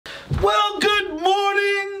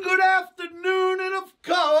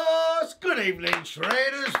evening,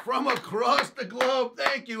 traders from across the globe.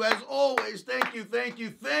 Thank you, as always. Thank you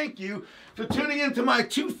for tuning into my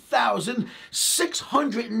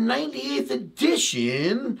 2698th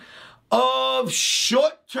edition of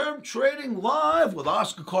Short-Term Trading Live with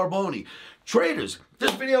Oscar Carboni. Traders, this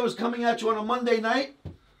video is coming at you on a Monday night.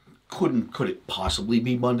 Could it possibly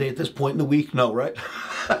be Monday at this point in the week? No, right?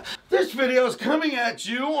 This video is coming at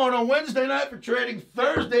you on a Wednesday night for trading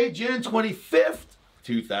Thursday, Jan 25th,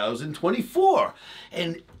 2024.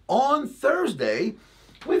 And on Thursday,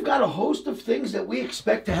 we've got a host of things that we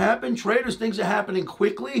expect to happen. Traders, things are happening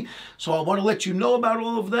quickly, so I want to let you know about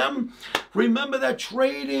all of them. Remember that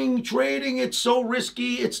trading, it's so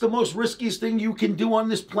risky. It's the most riskiest thing you can do on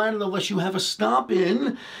this planet unless you have a stop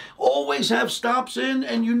in. Always have stops in,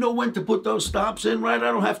 and you know when to put those stops in, right?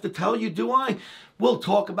 I don't have to tell you, do I? We'll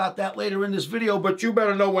talk about that later in this video, but you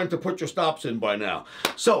better know when to put your stops in by now.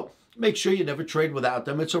 So make sure you never trade without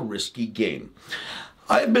them. It's a risky game.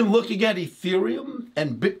 I've been looking at Ethereum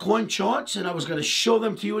and Bitcoin charts, and I was going to show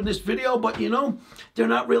them to you in this video, but you know, they're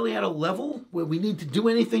not really at a level where we need to do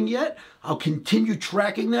anything yet. I'll continue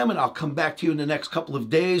tracking them, and I'll come back to you in the next couple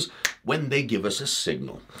of days when they give us a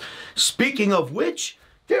signal. Speaking of which,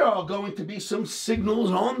 there are going to be some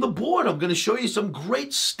signals on the board. I'm going to show you some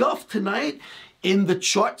great stuff tonight in the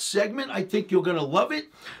chart segment. I think you're going to love it.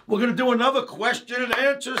 We're going to do another question and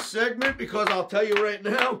answer segment because I'll tell you right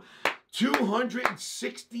now,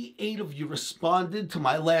 268 of you responded to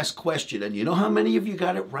my last question. And you know how many of you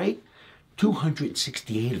got it right?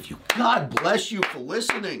 268 of you. God bless you for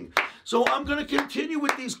listening. So I'm going to continue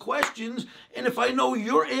with these questions. And if I know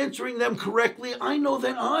you're answering them correctly, I know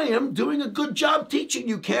that I am doing a good job teaching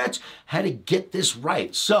you cats how to get this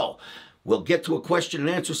right. So we'll get to a question and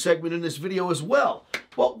answer segment in this video as well.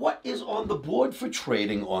 But what is on the board for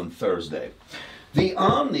trading on Thursday? The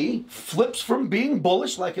OMNI flips from being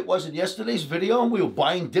bullish like it was in yesterday's video, and we were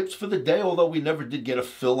buying dips for the day, although we never did get a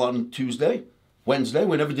fill on Wednesday,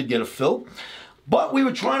 we never did get a fill. But we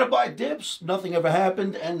were trying to buy dips, nothing ever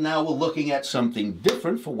happened, and now we're looking at something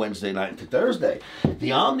different for Wednesday night into Thursday. The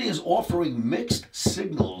OMNI is offering mixed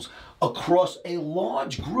signals across a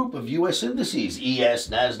large group of U.S. indices, ES,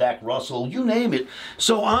 NASDAQ, Russell, you name it.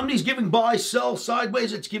 So OMNI's giving buy, sell,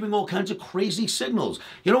 sideways. It's giving all kinds of crazy signals.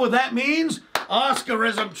 You know what that means?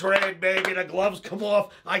 Oscarism trade, baby. The gloves come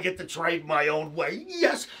off. I get to trade my own way.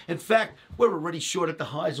 Yes. In fact, we're already short at the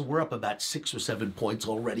highs, and we're up about 6 or 7 points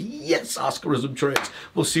already. Yes, Oscarism trades.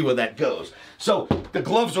 We'll see where that goes. So the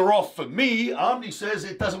gloves are off for me. OMNI says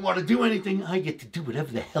it doesn't want to do anything. I get to do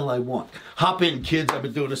whatever the hell I want. Hop in, kids. I've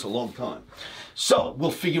been doing this a long time. So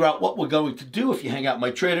we'll figure out what we're going to do. If you hang out in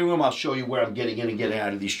my trading room, I'll show you where I'm getting in and getting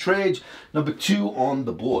out of these trades. Number 2 on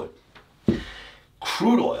the board,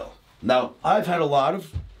 crude oil. Now, I've had a lot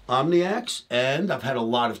of Omniacs, and I've had a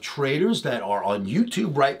lot of traders that are on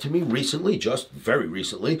YouTube write to me recently, just very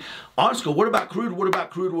recently. Oscar, what about crude? What about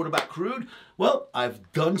crude? What about crude? Well,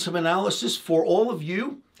 I've done some analysis for all of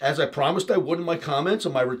you, as I promised I would in my comments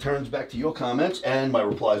and my returns back to your comments and my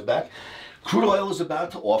replies back. Crude oil is about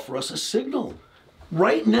to offer us a signal.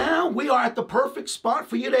 Right now, we are at the perfect spot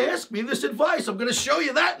for you to ask me this advice. I'm going to show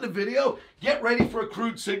you that in the video. Get ready for a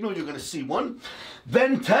crude signal. You're going to see one.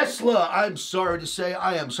 Then Tesla. I'm sorry to say,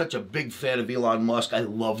 I am such a big fan of Elon Musk. I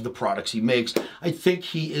love the products he makes. I think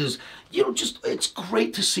he is, you know, it's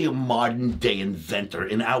great to see a modern day inventor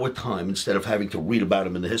in our time instead of having to read about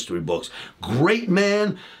him in the history books. Great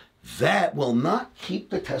man. That will not keep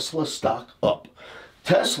the Tesla stock up.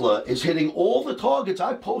 Tesla is hitting all the targets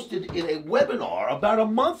I posted in a webinar about a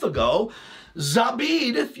month ago.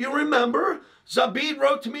 Zabid, if you remember, Zabid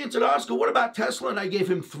wrote to me and said, Oscar, what about Tesla? And I gave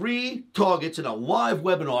him 3 targets in a live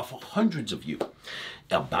webinar for hundreds of you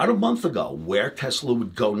about a month ago where Tesla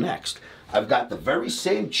would go next. I've got the very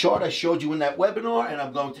same chart I showed you in that webinar, and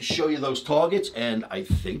I'm going to show you those targets, and I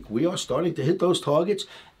think we are starting to hit those targets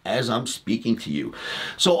as I'm speaking to you.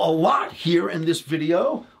 So a lot here in this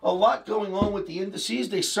video, a lot going on with the indices.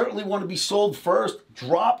 They certainly want to be sold first,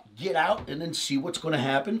 drop, get out, and then see what's going to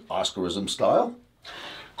happen, Oscarism style.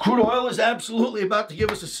 Crude oil is absolutely about to give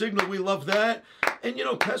us a signal. We love that. And you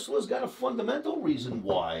know, Tesla's got a fundamental reason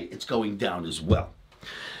why it's going down as well.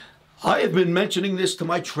 I have been mentioning this to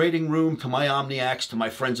my trading room, to my Omniacs, to my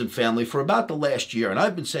friends and family for about the last year. And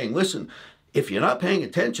I've been saying, listen, if you're not paying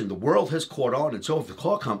attention, the world has caught on, and so have the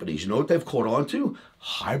car companies. You know what they've caught on to?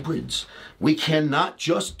 Hybrids. We cannot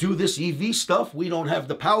just do this EV stuff. We don't have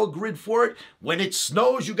the power grid for it. When it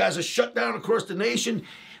snows, you guys are shut down across the nation.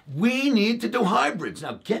 We need to do hybrids.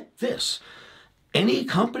 Now, get this. Any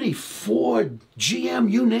company, Ford,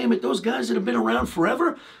 GM, you name it, those guys that have been around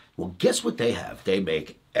forever, well, guess what they have? They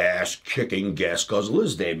make ass-kicking gas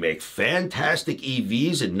guzzlers. They make fantastic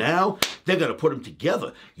EVs, and now they're going to put them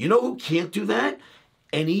together. You know who can't do that?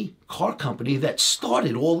 Any car company that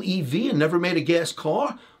started all EV and never made a gas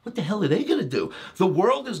car. What the hell are they going to do? The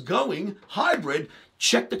world is going hybrid.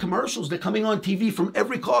 Check the commercials. They're coming on TV from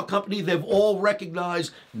every car company. They've all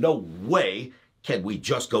recognized, no way can we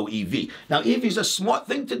just go EV. Now, EV is a smart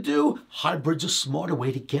thing to do. Hybrid's a smarter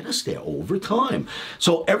way to get us there over time.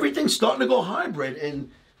 So everything's starting to go hybrid, and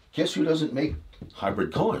guess who doesn't make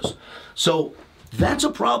hybrid cars? So that's a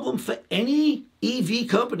problem for any EV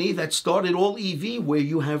company that started all EV, where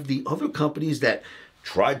you have the other companies that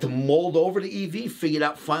tried to mold over to EV, figured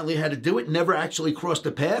out finally how to do it, never actually crossed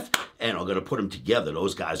the path, and are going to put them together.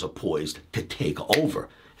 Those guys are poised to take over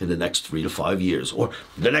in the next 3 to 5 years, or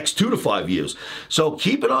the next 2 to 5 years. So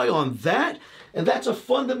keep an eye on that, and that's a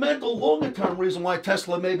fundamental longer-term reason why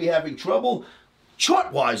Tesla may be having trouble.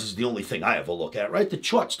 Chart-wise is the only thing I ever look at, right? The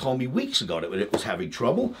charts told me weeks ago that it was having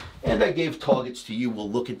trouble, and I gave targets to you. We'll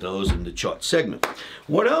look at those in the chart segment.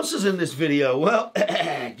 What else is in this video? Well,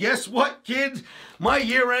 guess what, kids? My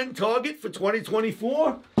year-end target for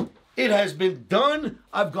 2024, it has been done.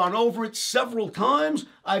 I've gone over it several times.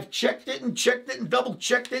 I've checked it and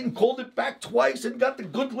double-checked it and called it back twice and got the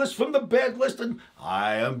good list from the bad list, and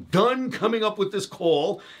I am done coming up with this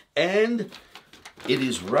call, and it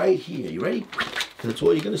is right here. You ready? That's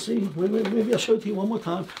all you're going to see. Maybe I'll show it to you one more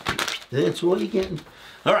time. That's all you're getting.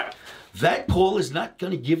 All right. That call is not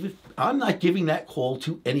going to give it. I'm not giving that call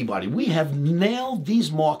to anybody. We have nailed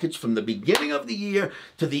these markets from the beginning of the year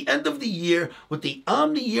to the end of the year with the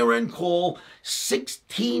OMNI year-end call.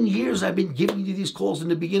 16 years I've been giving you these calls in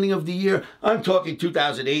the beginning of the year. I'm talking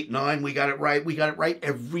 2008, 9. We got it right. We got it right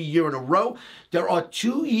every year in a row. There are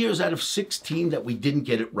 2 years out of 16 that we didn't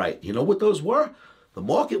get it right. You know what those were? The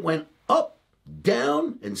market went up,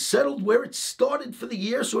 down, and settled where it started for the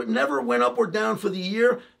year, so it never went up or down for the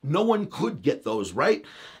year. No one could get those right.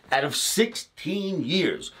 Out of 16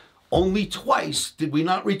 years, only twice did we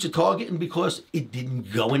not reach a target, and because it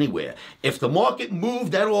didn't go anywhere. If the market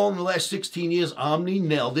moved at all in the last 16 years, OMNI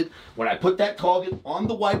nailed it. When I put that target on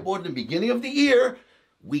the whiteboard in the beginning of the year,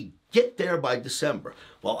 we get there by December.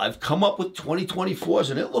 Well, I've come up with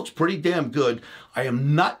 2024s, and it looks pretty damn good. I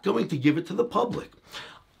am not going to give it to the public.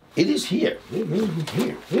 It is here.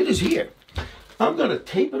 Here. It is here. I'm going to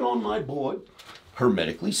tape it on my board,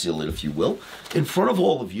 hermetically seal it, if you will, in front of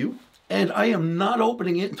all of you, and I am not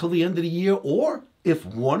opening it until the end of the year. Or if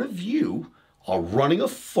one of you are running a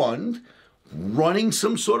fund, running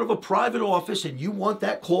some sort of a private office, and you want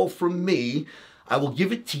that call from me, I will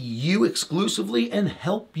give it to you exclusively and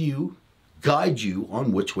help you, guide you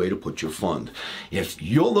on which way to put your fund. If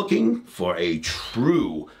you're looking for a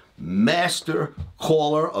true master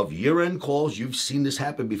caller of year-end calls, you've seen this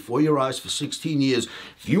happen before your eyes for 16 years.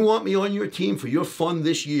 If you want me on your team for your fund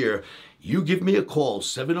this year, you give me a call,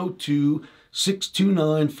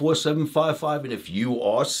 702-629-4755, and if you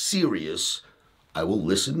are serious, I will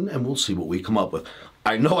listen and we'll see what we come up with.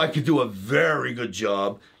 I know I could do a very good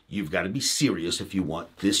job. You've got to be serious if you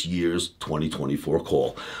want this year's 2024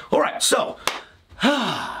 call. All right, so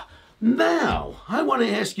now I want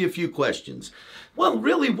to ask you a few questions. Well,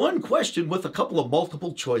 really one question with a couple of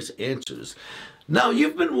multiple choice answers. Now,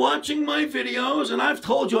 you've been watching my videos, and I've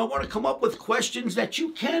told you I want to come up with questions that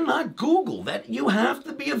you cannot Google, that you have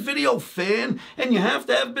to be a video fan, and you have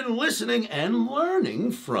to have been listening and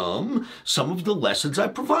learning from some of the lessons I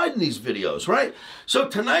provide in these videos, right? So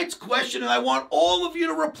tonight's question, and I want all of you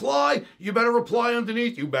to reply. You better reply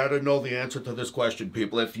underneath. You better know the answer to this question,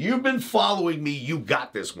 people. If you've been following me, you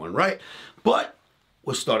got this one, right? But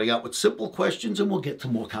we're starting out with simple questions, and we'll get to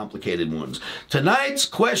more complicated ones. Tonight's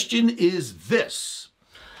question is this.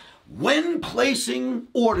 When placing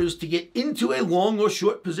orders to get into a long or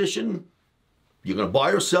short position, you're going to buy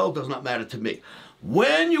or sell, does not matter to me.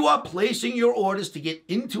 When you are placing your orders to get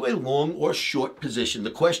into a long or short position, the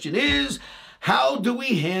question is, how do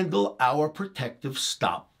we handle our protective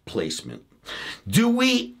stop placement? Do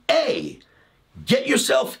we, A, get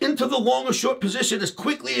yourself into the long or short position as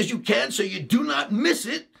quickly as you can so you do not miss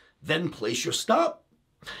it, then place your stop?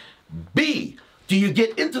 B, do you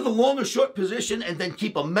get into the long or short position and then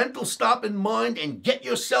keep a mental stop in mind and get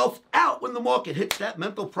yourself out when the market hits that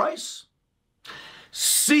mental price?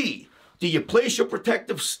 C, do you place your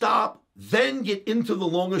protective stop, then get into the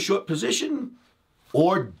long or short position?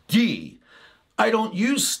 Or D, I don't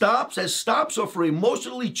use stops, as stops are for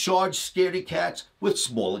emotionally charged scaredy cats with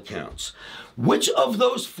small accounts. Which of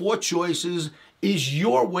those four choices is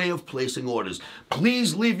your way of placing orders?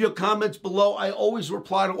 Please leave your comments below. I always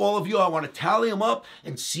reply to all of you. I want to tally them up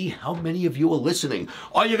and see how many of you are listening.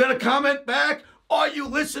 Are you going to comment back? Are you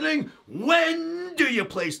listening? When do you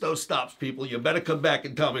place those stops, people? You better come back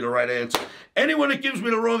and tell me the right answer. Anyone that gives me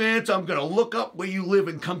the wrong answer, I'm going to look up where you live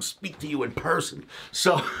and come speak to you in person.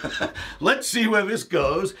 So let's see where this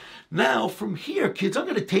goes. Now, from here, kids, I'm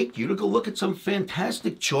going to take you to go look at some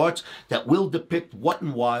fantastic charts that will depict what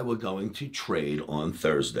and why we're going to trade on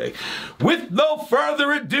Thursday. With no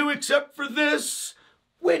further ado, except for this,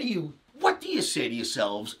 what do you say to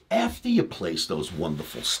yourselves after you place those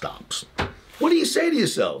wonderful stops? What do you say to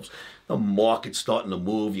yourselves? The market's starting to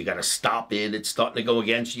move. You got to stop in. It's starting to go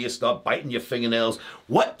against you. You start biting your fingernails.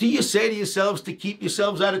 What do you say to yourselves to keep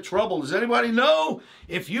yourselves out of trouble? Does anybody know?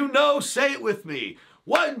 If you know, say it with me.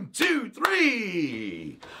 1, 2,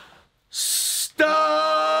 3.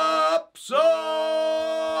 Stops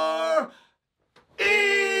are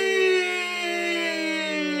in.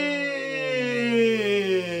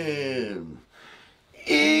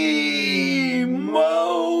 Emotions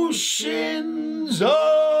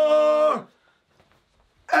are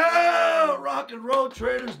out. Rock and roll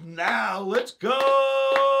traders, now let's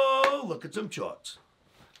go look at some charts.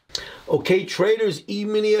 Okay, traders,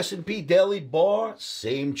 E-mini S&P daily bar,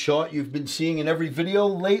 same chart you've been seeing in every video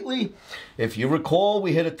lately. If you recall,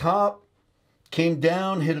 we hit a top, came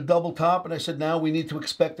down, hit a double top, and I said, now we need to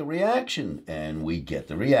expect a reaction. And we get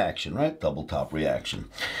the reaction, right? Double top reaction.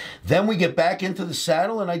 Then we get back into the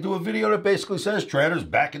saddle, and I do a video that basically says, traders,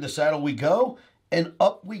 back in the saddle we go, and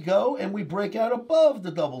up we go, and we break out above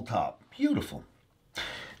the double top. Beautiful.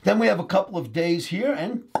 Then we have a couple of days here,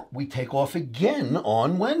 and we take off again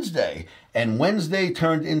on Wednesday. And Wednesday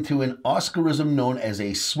turned into an Oscarism known as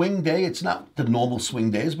a swing day. It's not the normal swing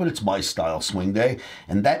days, but it's my style swing day.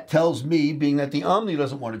 And that tells me, being that the Omni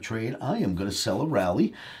doesn't want to trade, I am going to sell a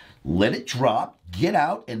rally, let it drop, get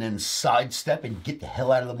out, and then sidestep and get the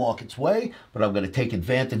hell out of the market's way. But I'm going to take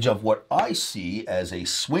advantage of what I see as a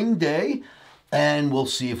swing day, and we'll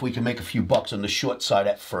see if we can make a few bucks on the short side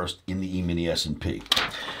at first in the E-mini S&P.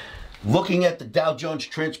 Looking at the Dow Jones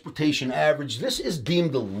Transportation Average, this is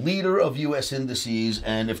deemed the leader of U.S. indices,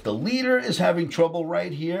 and if the leader is having trouble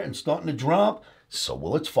right here and starting to drop, so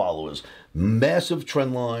will its followers. Massive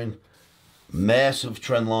trend line,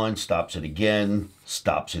 stops it again,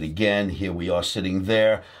 Here we are sitting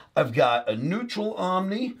there. I've got a neutral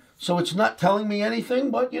Omni, so it's not telling me anything,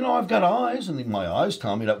 but, you know, I've got eyes, and my eyes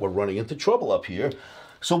tell me that we're running into trouble up here.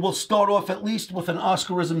 So we'll start off at least with an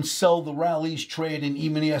Oscarism sell the rallies trade in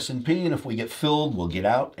E-mini S&P, and if we get filled, we'll get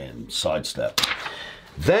out and sidestep.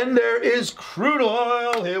 Then there is crude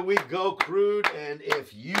oil. Here we go, crude. And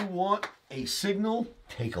if you want a signal,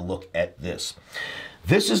 take a look at this.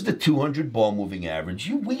 This is the 200 ball moving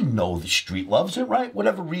average. We know the street loves it, right?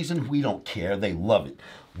 Whatever reason, we don't care. They love it.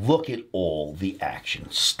 Look at all the action.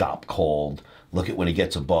 Stop called. Look at when it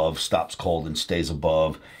gets above. Stops called and stays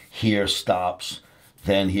above. Here stops.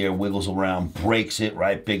 Then here wiggles around, breaks it,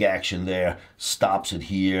 right? Big action there. Stops it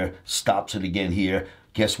here. Stops it again here.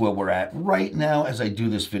 Guess where we're at? Right now, as I do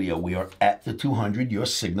this video, we are at the 200. Your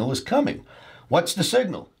signal is coming. What's the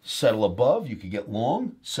signal? Settle above, you could get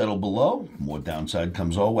long. Settle below, more downside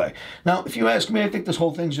comes our way. Now, if you ask me, I think this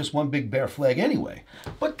whole thing's just one big bear flag anyway.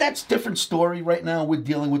 But that's a different story. Right now, we're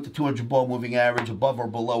dealing with the 200 ball moving average. Above or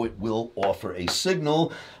below it will offer a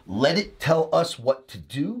signal. Let it tell us what to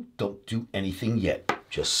do. Don't do anything yet.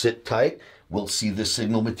 Just sit tight. We'll see this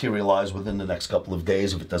signal materialize within the next couple of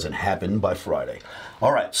days if it doesn't happen by Friday.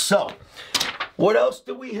 All right, so what else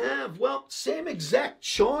do we have? Well, same exact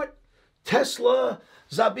chart. Tesla.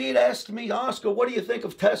 Zabid asked me, Oscar, what do you think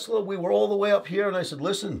of Tesla? We were all the way up here, and I said,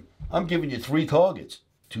 listen, I'm giving you 3 targets,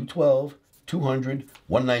 212, 200,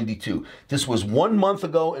 192. This was 1 month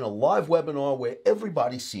ago in a live webinar where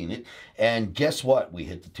everybody's seen it, and guess what? We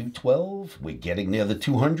hit the 212, we're getting near the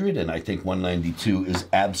 200, and I think 192 is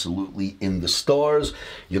absolutely in the stars.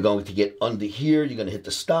 You're going to get under here, you're going to hit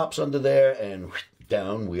the stops under there, and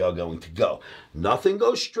down we are going to go. Nothing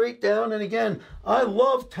goes straight down. And again, I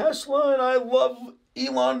love Tesla and I love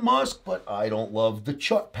Elon Musk, but I don't love the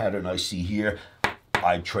chart pattern I see here.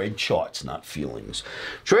 I trade charts, not feelings.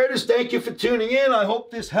 Traders, thank you for tuning in. I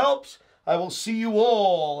hope this helps. I will see you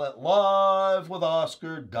all at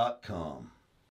livewithoscar.com.